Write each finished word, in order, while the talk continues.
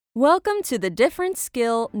Welcome to the Different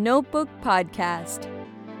Skill Notebook Podcast.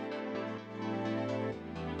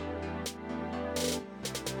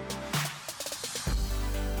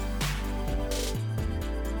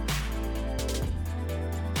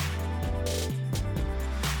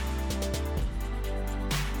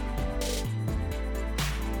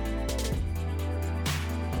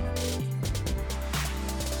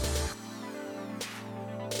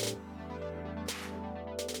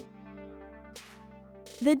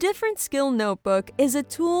 The Different Skill Notebook is a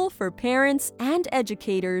tool for parents and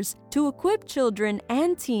educators to equip children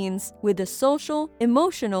and teens with the social,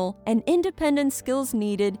 emotional, and independent skills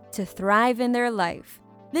needed to thrive in their life.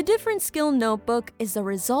 The Different Skill Notebook is the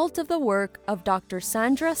result of the work of Dr.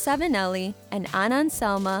 Sandra Savinelli and Anna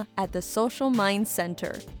Anselma at the Social Mind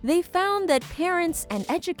Center. They found that parents and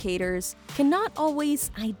educators cannot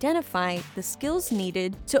always identify the skills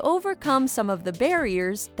needed to overcome some of the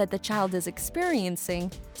barriers that the child is experiencing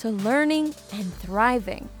to learning and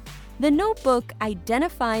thriving. The notebook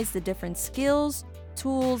identifies the different skills,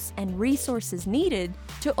 tools, and resources needed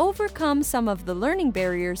to overcome some of the learning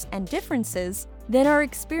barriers and differences that are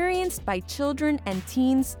experienced by children and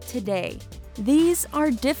teens today. These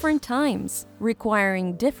are different times,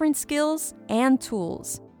 requiring different skills and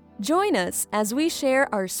tools. Join us as we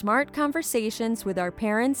share our smart conversations with our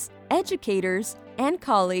parents, educators, and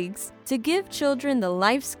colleagues to give children the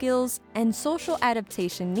life skills and social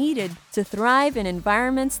adaptation needed to thrive in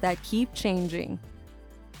environments that keep changing.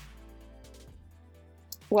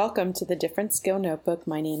 Welcome to the Different Skill Notebook.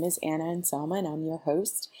 My name is Anna Anselma, and I'm your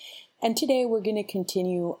host. And today we're going to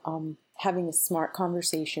continue having a smart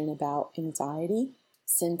conversation about anxiety,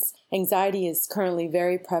 since anxiety is currently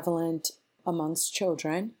very prevalent amongst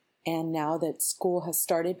children. And now that school has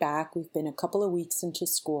started back, we've been a couple of weeks into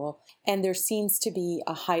school, and there seems to be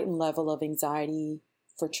a heightened level of anxiety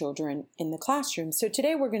for children in the classroom. So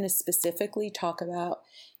today we're going to specifically talk about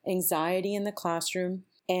anxiety in the classroom,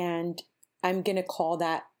 and I'm going to call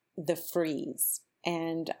that the freeze.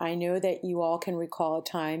 And I know that you all can recall a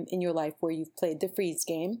time in your life where you've played the freeze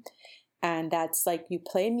game. And that's like you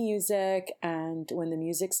play music, and when the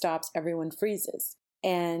music stops, everyone freezes.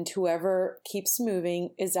 And whoever keeps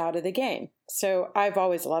moving is out of the game. So I've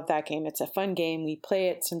always loved that game. It's a fun game. We play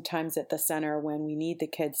it sometimes at the center when we need the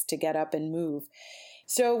kids to get up and move.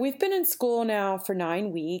 So we've been in school now for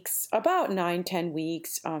 9 weeks, about 9-10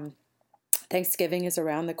 weeks. Thanksgiving is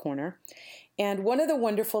around the corner. And one of the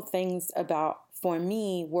wonderful things for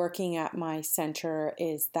me working at my center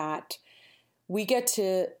is that we get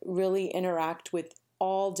to really interact with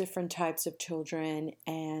all different types of children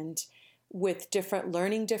and with different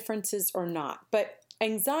learning differences or not. But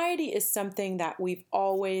anxiety is something that we've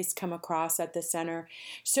always come across at the center.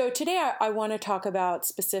 So today I want to talk about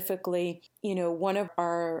specifically, one of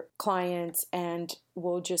our clients, and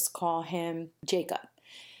we'll just call him Jacob.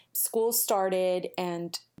 School started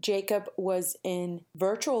and Jacob was in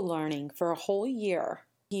virtual learning for a whole year.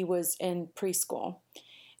 He was in preschool.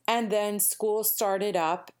 And then school started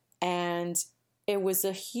up, and it was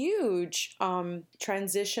a huge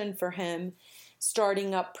transition for him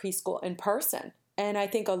starting up preschool in person. And I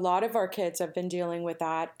think a lot of our kids have been dealing with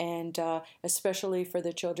that, and especially for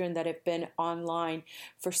the children that have been online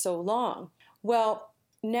for so long. Well,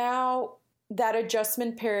 now that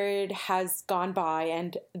adjustment period has gone by,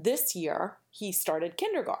 and this year he started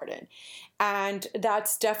kindergarten. And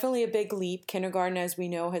that's definitely a big leap. Kindergarten, as we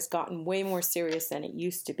know, has gotten way more serious than it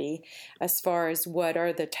used to be as far as what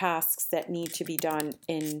are the tasks that need to be done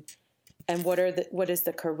and what is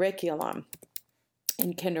the curriculum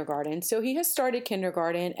in kindergarten. So he has started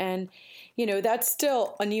kindergarten, and that's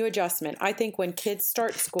still a new adjustment. I think when kids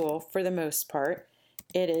start school, for the most part,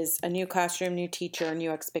 it is a new classroom, new teacher,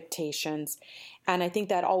 new expectations. And I think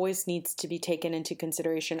that always needs to be taken into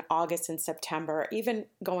consideration August and September, even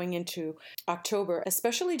going into October,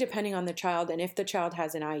 especially depending on the child and if the child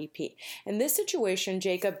has an IEP. In this situation,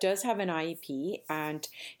 Jacob does have an IEP, and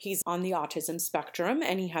he's on the autism spectrum,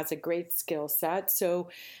 and he has a great skill set. So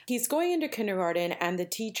he's going into kindergarten, and the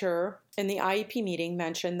teacher in the IEP meeting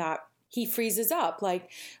mentioned that he freezes up,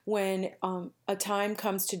 like when a time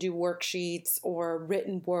comes to do worksheets or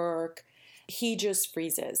written work, he just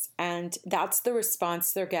freezes. And that's the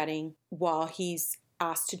response they're getting while he's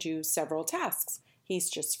asked to do several tasks. He's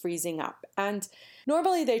just freezing up. And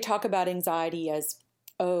normally they talk about anxiety as,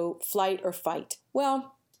 flight or fight.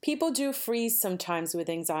 Well, people do freeze sometimes with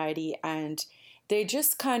anxiety, and they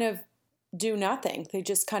just kind of do nothing. They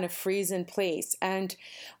just kind of freeze in place. And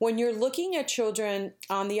when you're looking at children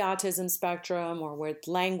on the autism spectrum or with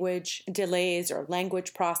language delays or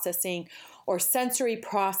language processing or sensory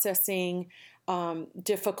processing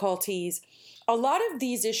difficulties. A lot of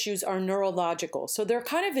these issues are neurological, so they're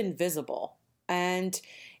kind of invisible. And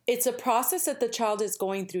it's a process that the child is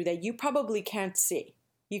going through that you probably can't see.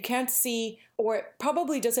 You can't see, or it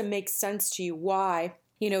probably doesn't make sense to you why,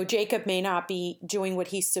 Jacob may not be doing what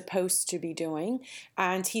he's supposed to be doing,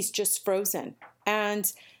 and he's just frozen.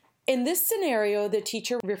 And in this scenario, the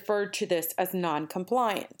teacher referred to this as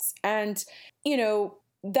noncompliance. And,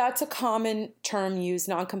 that's a common term used,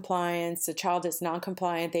 noncompliance. The child is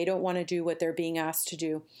noncompliant. They don't want to do what they're being asked to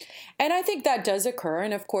do. And I think that does occur.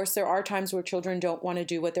 And of course, there are times where children don't want to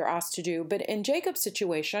do what they're asked to do. But in Jacob's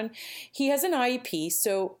situation, he has an IEP.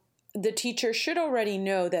 So the teacher should already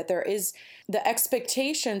know that the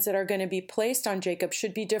expectations that are going to be placed on Jacob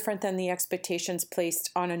should be different than the expectations placed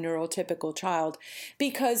on a neurotypical child,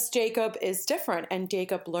 because Jacob is different and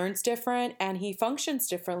Jacob learns different and he functions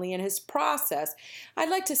differently, and his process, I'd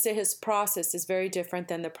like to say his process is very different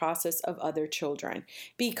than the process of other children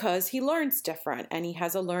because he learns different and he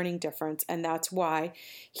has a learning difference, and that's why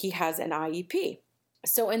he has an IEP.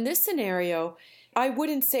 So in this scenario, I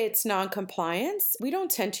wouldn't say it's noncompliance. We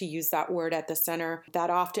don't tend to use that word at the center that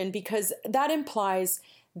often because that implies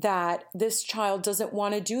that this child doesn't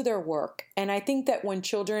want to do their work. And I think that when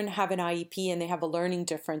children have an IEP and they have a learning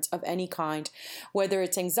difference of any kind, whether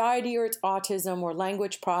it's anxiety or it's autism or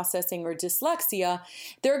language processing or dyslexia,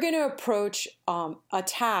 they're going to approach a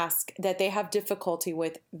task that they have difficulty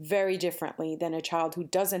with very differently than a child who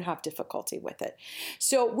doesn't have difficulty with it.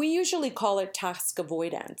 So we usually call it task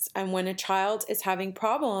avoidance. And when a child is having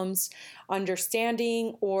problems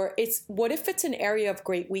understanding, or what if it's an area of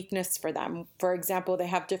great weakness for them? For example, they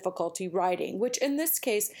have difficulty writing, which in this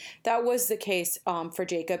case, that was the case for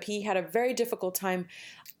Jacob. He had a very difficult time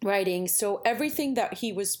writing. So everything that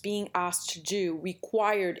he was being asked to do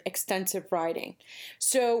required extensive writing.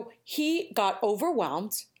 So he got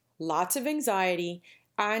overwhelmed, lots of anxiety,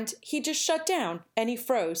 and he just shut down and he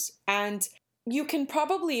froze. And you can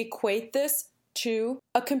probably equate this to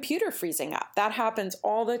a computer freezing up. That happens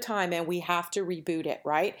all the time and we have to reboot it,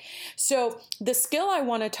 right? So the skill I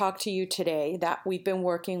want to talk to you today that we've been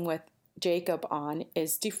working with Jacob on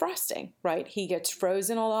is defrosting, right? He gets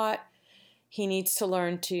frozen a lot. He needs to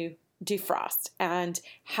learn to defrost. And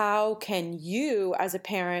how can you as a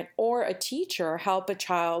parent or a teacher help a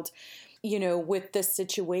child, with this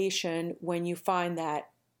situation when you find that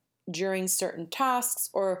during certain tasks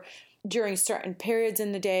or during certain periods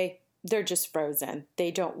in the day, they're just frozen.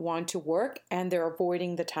 They don't want to work and they're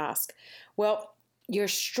avoiding the task. Well, your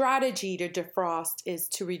strategy to defrost is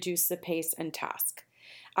to reduce the pace and task.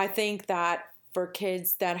 I think that for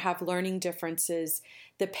kids that have learning differences,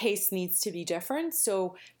 the pace needs to be different.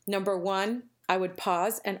 So number one, I would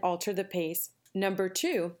pause and alter the pace. Number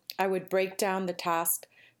two, I would break down the task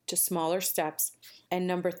to smaller steps. And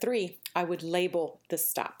number three, I would label the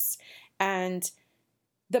steps. And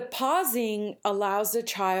the pausing allows the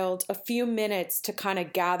child a few minutes to kind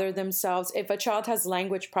of gather themselves. If a child has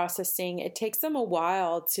language processing, it takes them a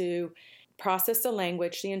while to process the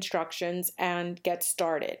language, the instructions, and get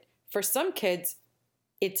started. For some kids,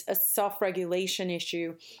 it's a self-regulation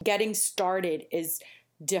issue. Getting started is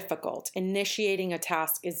difficult. Initiating a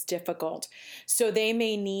task is difficult. So they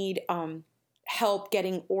may need help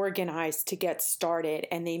getting organized to get started,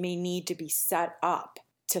 and they may need to be set up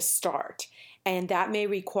to start. And that may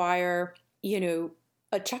require,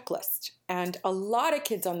 a checklist. And a lot of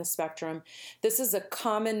kids on the spectrum, this is a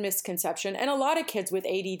common misconception. And a lot of kids with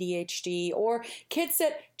ADD, ADHD, or kids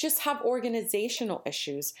that just have organizational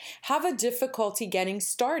issues, have a difficulty getting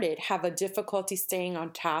started, have a difficulty staying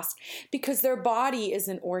on task because their body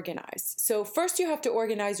isn't organized. So first you have to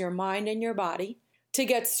organize your mind and your body to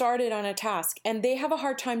get started on a task. And they have a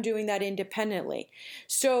hard time doing that independently.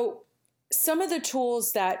 So some of the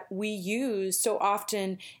tools that we use so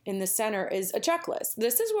often in the center is a checklist.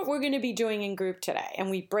 This is what we're going to be doing in group today, and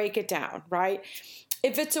we break it down, right?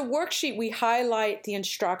 If it's a worksheet, we highlight the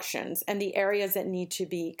instructions and the areas that need to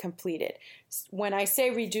be completed. When I say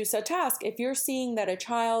reduce a task, if you're seeing that a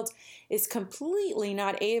child is completely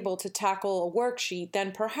not able to tackle a worksheet,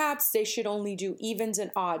 then perhaps they should only do evens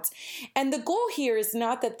and odds. And the goal here is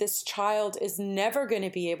not that this child is never going to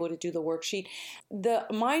be able to do the worksheet. The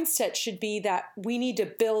mindset should be that we need to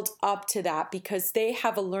build up to that because they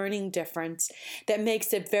have a learning difference that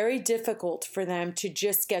makes it very difficult for them to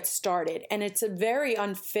just get started. And it's very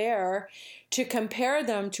unfair to compare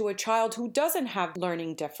them to a child who doesn't have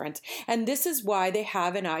learning difference. And this is why they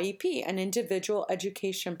have an IEP, an individual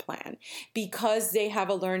education plan, because they have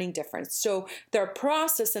a learning difference. So their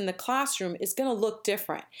process in the classroom is going to look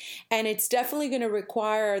different. And it's definitely going to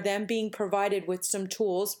require them being provided with some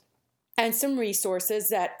tools and some resources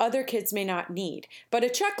that other kids may not need. But a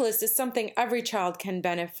checklist is something every child can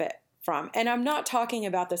benefit from. And I'm not talking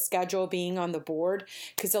about the schedule being on the board,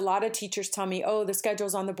 because a lot of teachers tell me, oh, the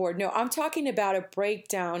schedule's on the board. No, I'm talking about a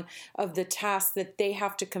breakdown of the tasks that they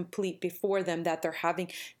have to complete before them that they're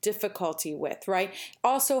having difficulty with, right?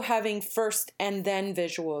 Also having first and then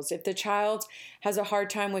visuals. If the child has a hard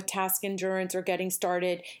time with task endurance or getting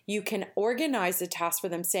started, you can organize the task for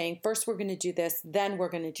them, saying, first we're going to do this, then we're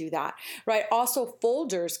going to do that, right? Also,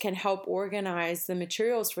 folders can help organize the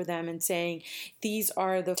materials for them and saying, these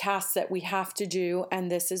are the tasks that we have to do, and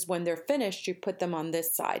this is when they're finished, you put them on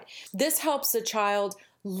this side. This helps the child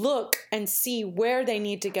look and see where they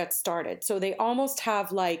need to get started. So they almost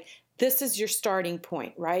have like, this is your starting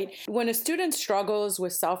point, right? When a student struggles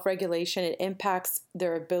with self-regulation, it impacts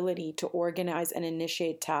their ability to organize and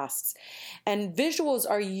initiate tasks. And visuals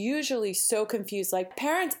are usually so confused. Like,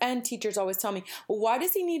 parents and teachers always tell me, well, why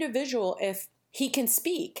does he need a visual if he can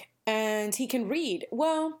speak and he can read?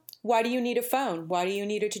 Well, why do you need a phone? Why do you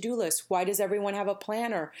need a to-do list? Why does everyone have a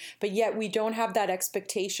planner? But yet we don't have that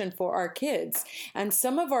expectation for our kids. And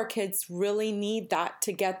some of our kids really need that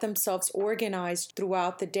to get themselves organized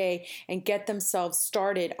throughout the day and get themselves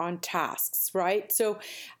started on tasks, right? So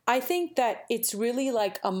I think that it's really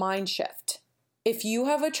like a mind shift. If you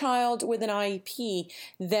have a child with an IEP,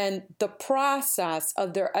 then the process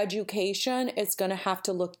of their education is going to have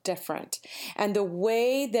to look different. And the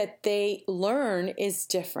way that they learn is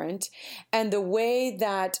different. And the way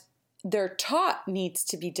that they're taught needs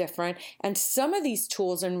to be different. And some of these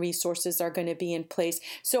tools and resources are going to be in place.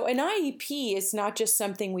 So an IEP is not just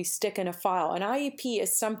something we stick in a file. An IEP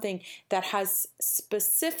is something that has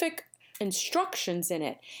specific instructions in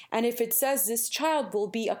it. And if it says this child will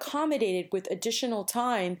be accommodated with additional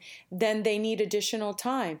time, then they need additional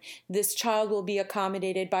time. This child will be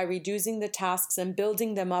accommodated by reducing the tasks and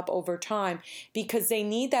building them up over time, because they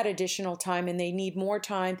need that additional time and they need more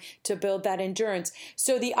time to build that endurance.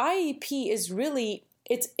 So the IEP is really,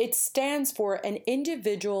 it stands for an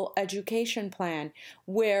individual education plan,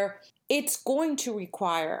 where it's going to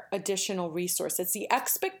require additional resources. The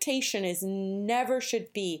expectation is never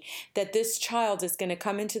should be that this child is going to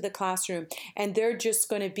come into the classroom and they're just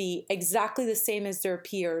going to be exactly the same as their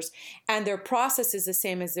peers and their process is the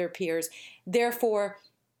same as their peers. Therefore,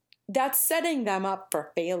 that's setting them up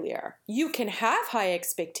for failure. You can have high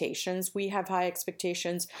expectations. We have high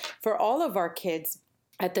expectations for all of our kids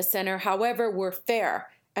at the center. However, we're fair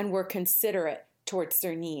and we're considerate towards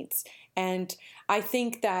their needs. And I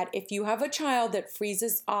think that if you have a child that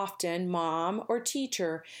freezes often, mom or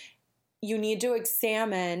teacher, you need to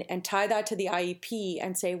examine and tie that to the IEP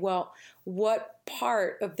and say, well, what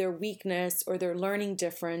part of their weakness or their learning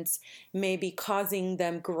difference may be causing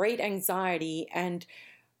them great anxiety and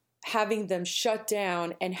having them shut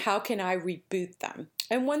down, and how can I reboot them?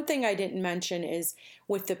 And one thing I didn't mention is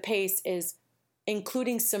with the PACE is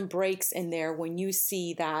including some breaks in there when you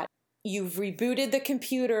see that you've rebooted the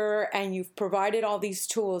computer and you've provided all these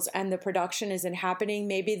tools and the production isn't happening.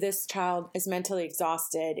 Maybe this child is mentally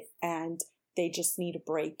exhausted and they just need a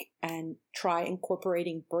break, and try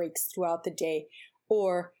incorporating breaks throughout the day,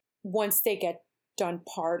 or once they get done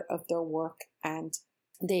part of their work and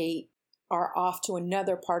they are off to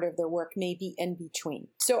another part of their work, maybe in between.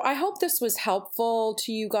 So I hope this was helpful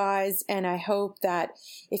to you guys, and I hope that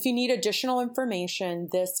if you need additional information,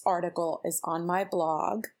 this article is on my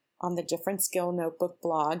blog, on the Different Skill Notebook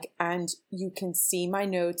blog, and you can see my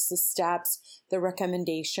notes, the steps, the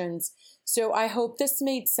recommendations. So I hope this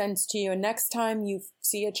made sense to you. And next time you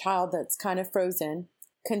see a child that's kind of frozen,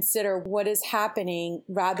 consider what is happening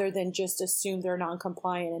rather than just assume they're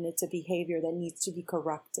non-compliant and it's a behavior that needs to be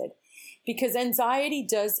corrected. Because anxiety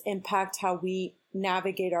does impact how we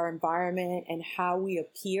navigate our environment and how we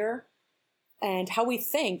appear and how we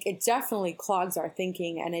think. It definitely clogs our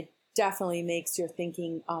thinking, and it definitely makes your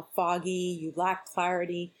thinking foggy. You lack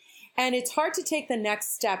clarity, and it's hard to take the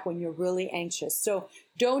next step when you're really anxious. So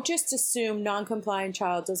don't just assume non-compliant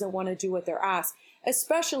child doesn't want to do what they're asked,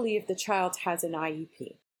 especially if the child has an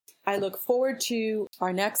IEP. I look forward to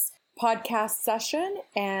our next podcast session,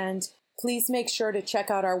 and please make sure to check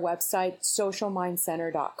out our website,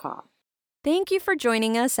 socialmindcenter.com. Thank you for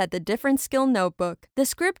joining us at the Different Skill Notebook. The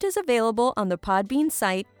script is available on the Podbean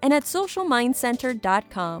site and at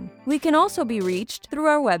socialmindcenter.com. We can also be reached through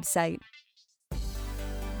our website.